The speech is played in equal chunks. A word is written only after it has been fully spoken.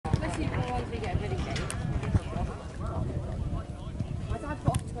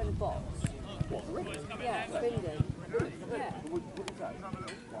Yeah,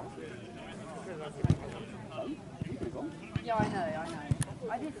 I know.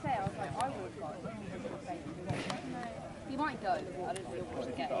 I did say, I was like, I would go. No, he might go. I don't think he'll want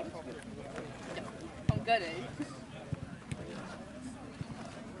to get him. I'm gonna.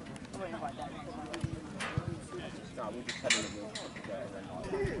 I won't invite that. No, we'll just tell him we'll get it then.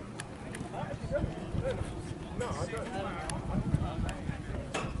 No, I don't.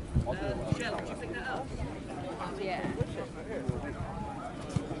 Shell, do you think that up? Yeah.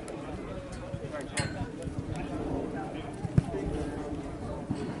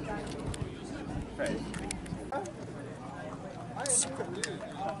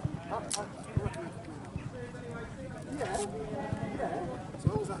 So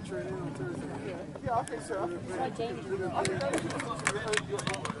what was that training on Thursday? Yeah, I think so.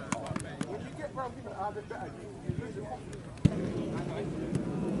 When you get around people that are a bit better, you lose your confidence.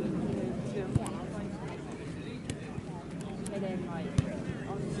 And then, like,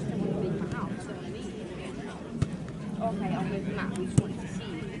 I just don't want to leave my house, so I need. Okay, I'm with Matt, we just wanted to see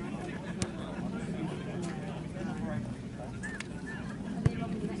you.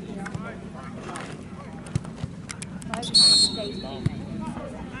 I hope you have a stay with you, mate.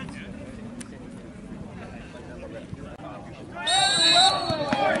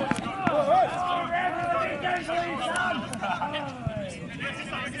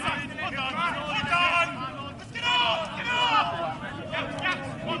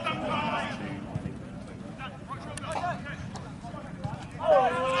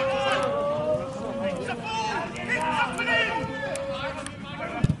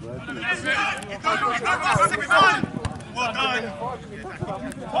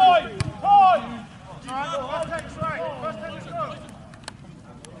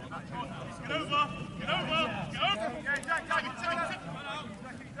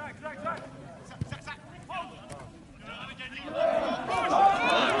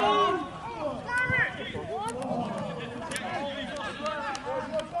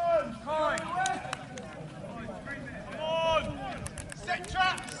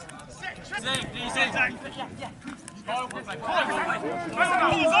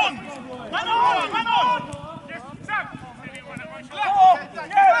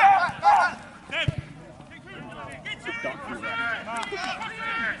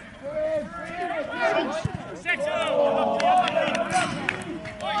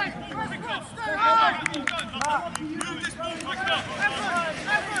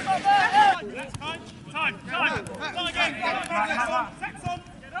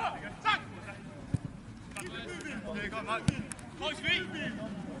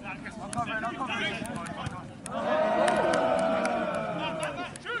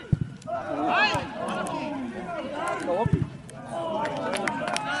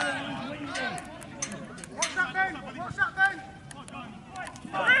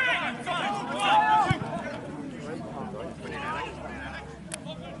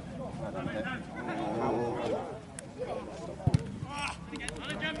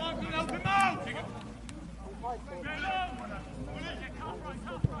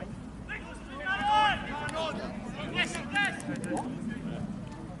 Well done.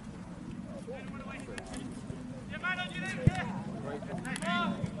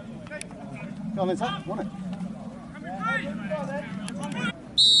 Go on then, Sam. Want it?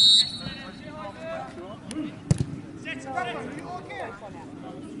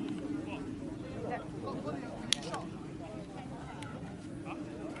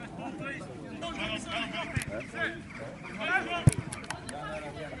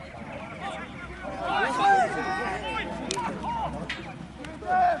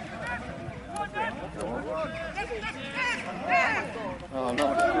 Oh,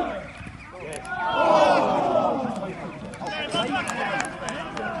 no.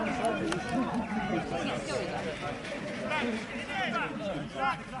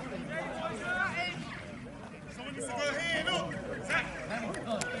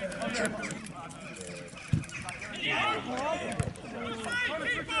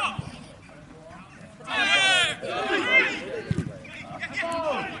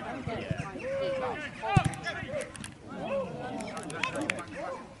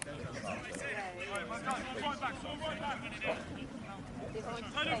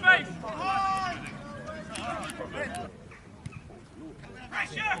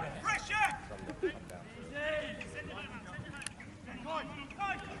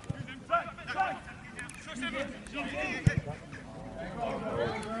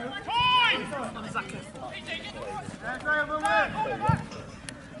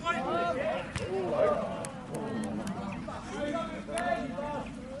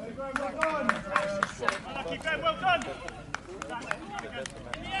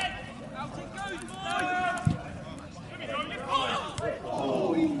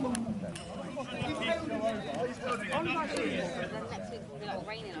 not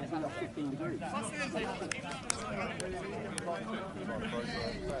raining outside. 15 degrees.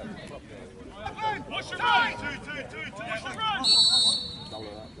 What's your run? Two. What's your run?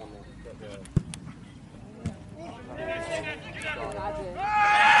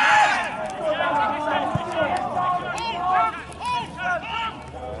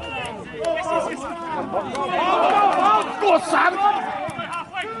 Go on, Sam!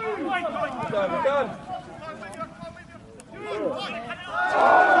 Done.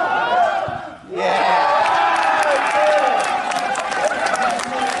 Yeah!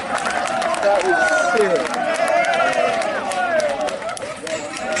 That was sick.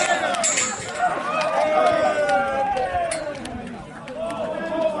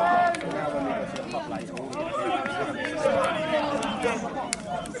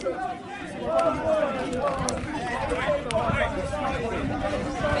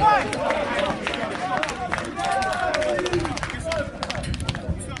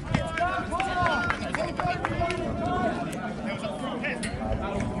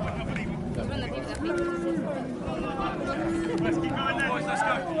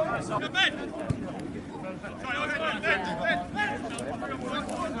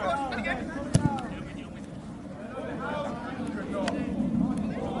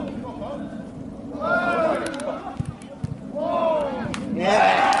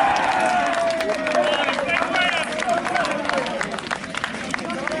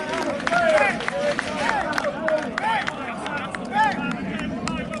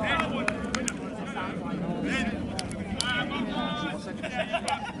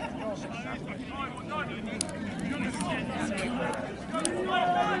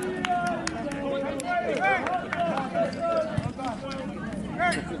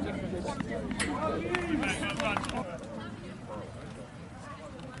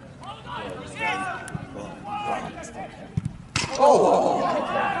 Oh!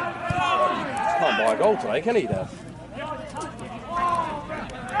 Can't buy a goal today, can he, Dad?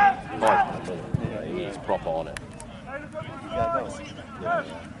 He's proper on it.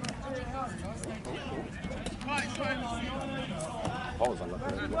 I was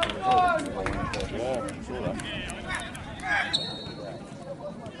unlucky. Yeah, saw that.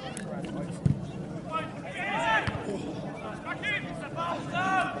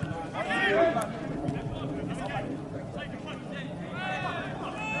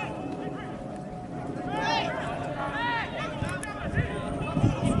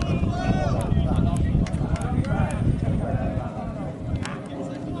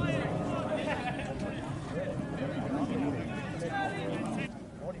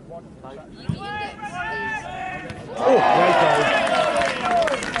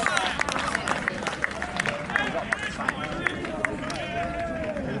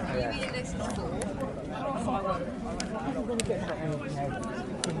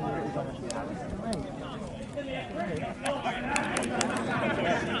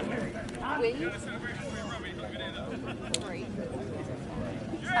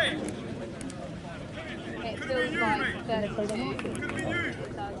 It feels like 32.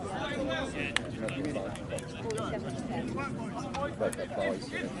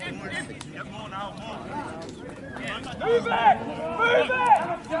 Move it!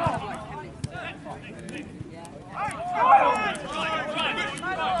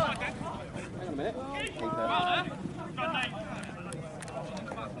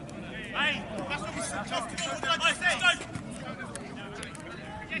 Hey, that's what we said.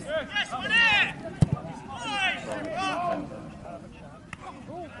 Yes, we're there!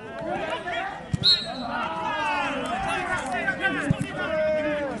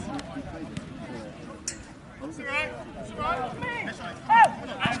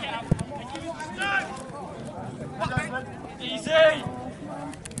 Easy!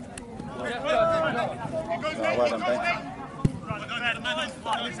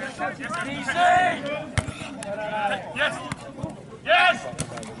 Yes! Yes!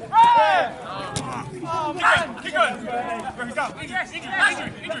 Oh, man! Keep going! Where we go? Yes,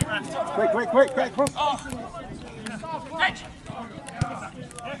 Quick, cross! Catch!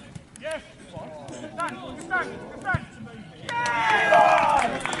 Yes! Stand!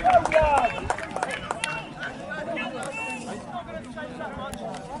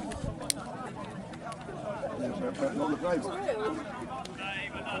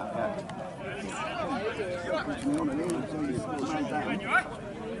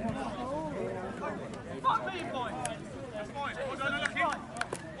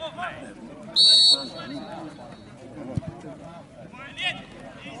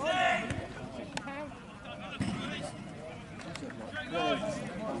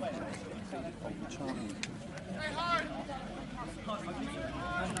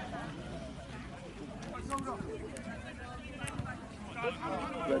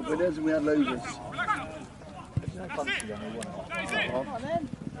 We had winners and we had losers.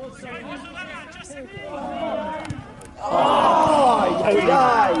 Oh, you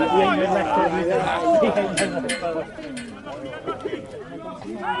die! But you ain't been left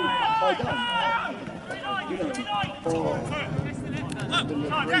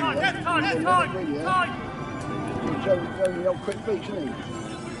He's only on quick feet, isn't he?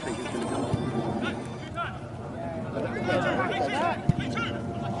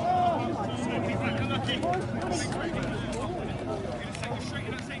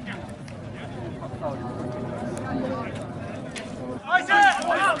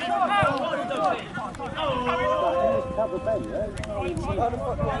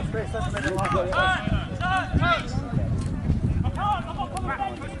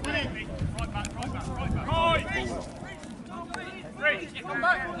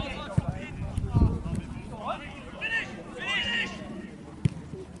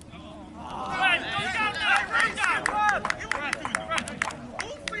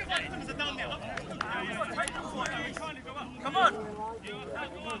 Come on!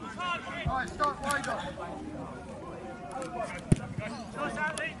 Right, start wider.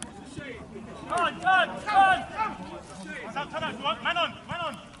 Man on!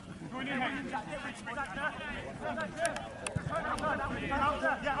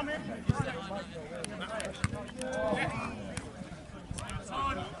 Yeah, I'm in.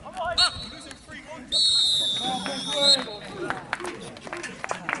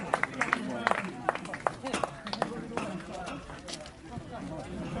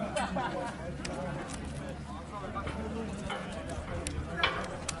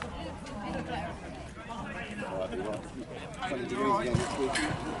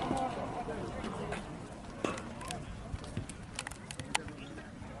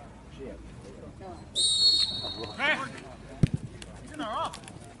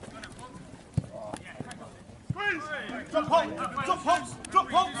 Drop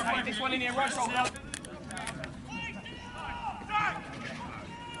pulse! Hey, this one in here, right shoulder.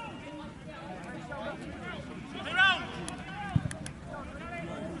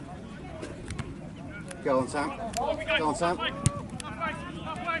 Go on, Sam. Go on, Sam.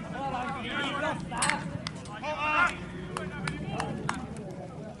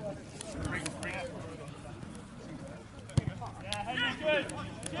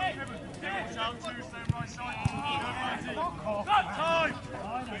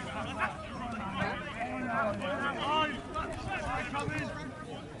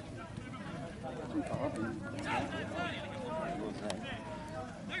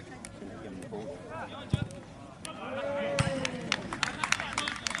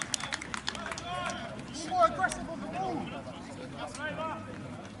 More aggressive on the ball.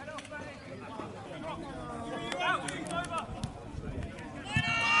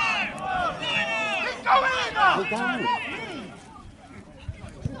 Keep going,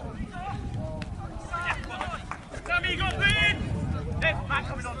 Sammy, you got in! Left back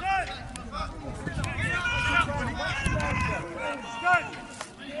coming on.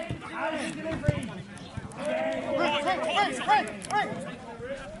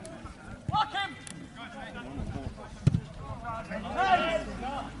 Lock him!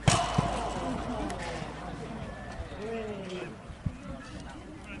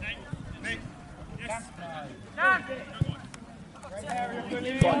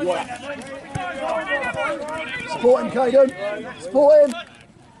 Support him, Caden. Support him.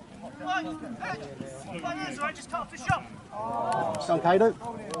 Just cut off the shot. Son, Caden.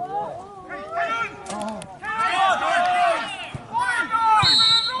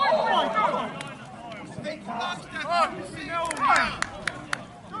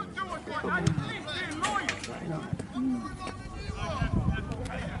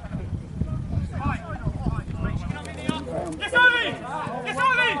 Yes, Ollie! Yes,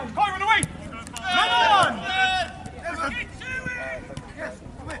 Ollie! Connor, run away! Come on! Yes, come here, come here.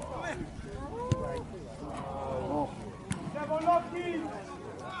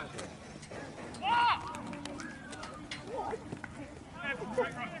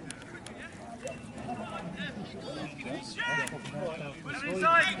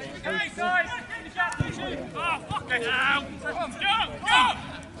 Inside! Inside! Oh, fuck it now! Go! Go!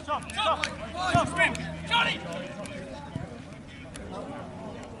 Stop! Stop! Stop! Spin! Johnny!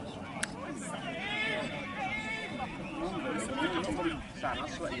 Sam,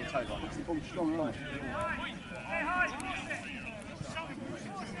 that's sweating your toes on. That's the ball strong line.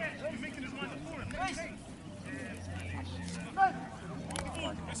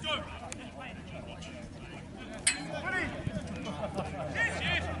 Let's go!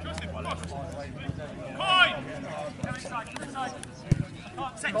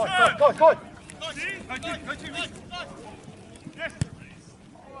 Go, go. Yes.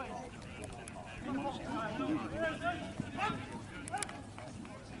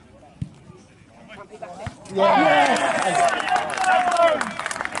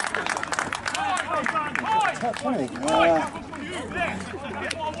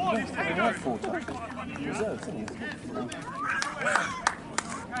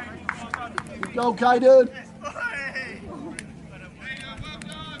 Go, Caden.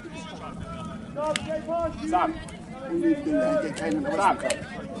 Sam. We need to get Caden the Sam.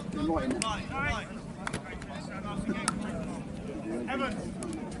 You're right in there. Evans.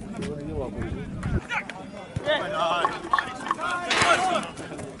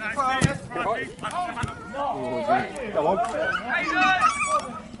 Come on.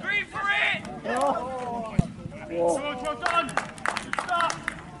 Green for it! Whoa. Well done! Stop!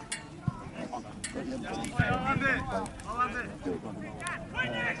 I'll hand it.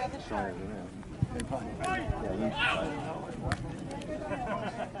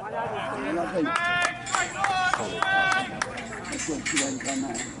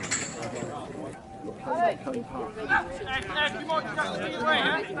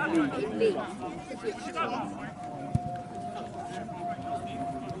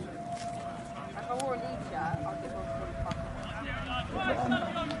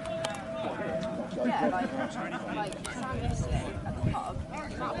 Yeah, like Sam yesterday at the pub,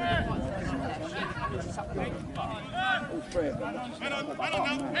 All three of them.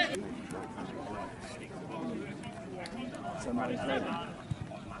 So now he's ready.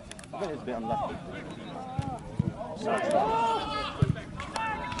 I think it's a bit unlucky.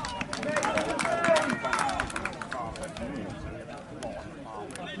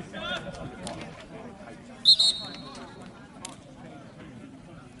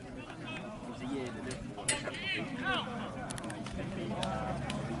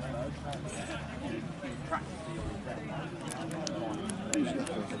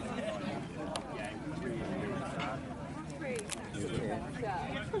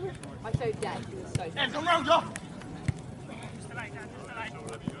 I'm so dead. So Ends on round off!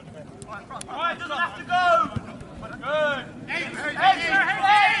 Alright, doesn't have to go! Good! Eight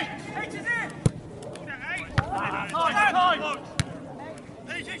is in! Time!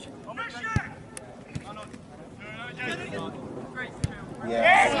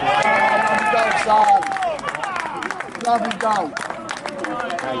 Yeah. Lovely goal, son.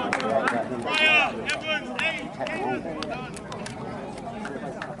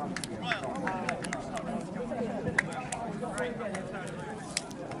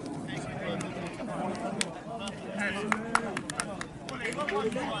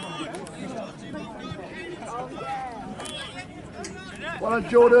 Well done,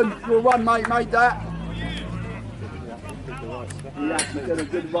 Jordan. Good run, mate. Made that. Yeah, you did a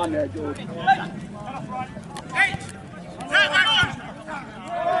good run there, Jordan.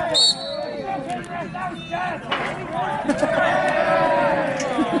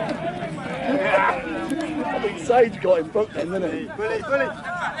 I think Sage got him booked then, didn't he? Bully.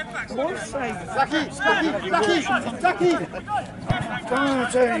 Come on, Sage. Ducky.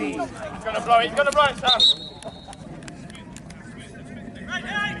 Gonna blow it, Sam!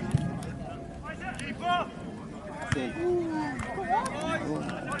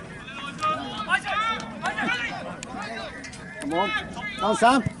 Come on. Come on,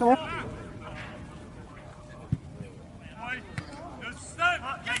 Sam. Come on.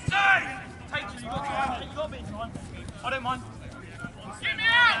 I don't mind. Get me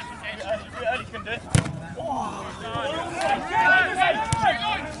out! Early can do it.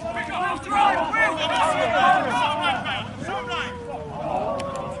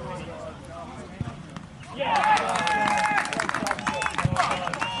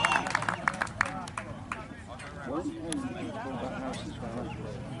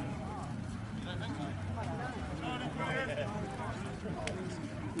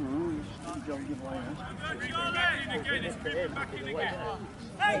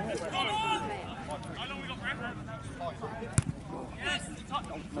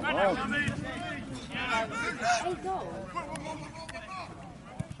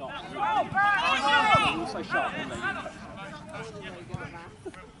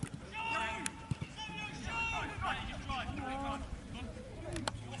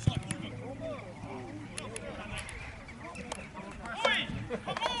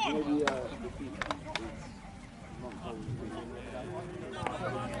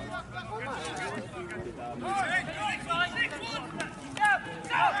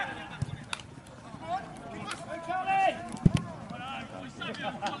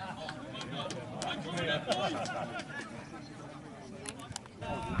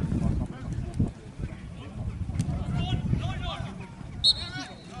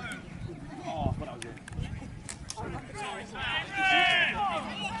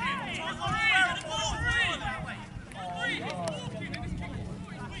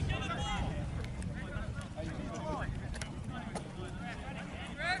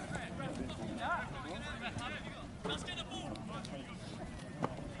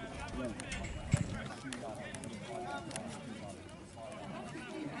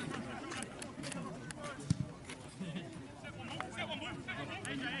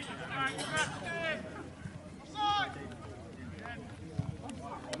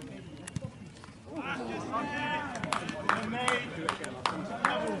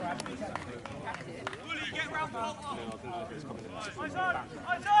 It looked like it was coming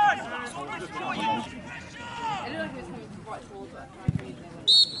right towards it.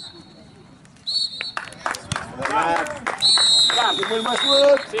 Good win,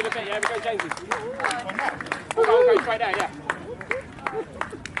 Westwood. See you in a bit, yeah? We go James's. We'll go straight there, yeah.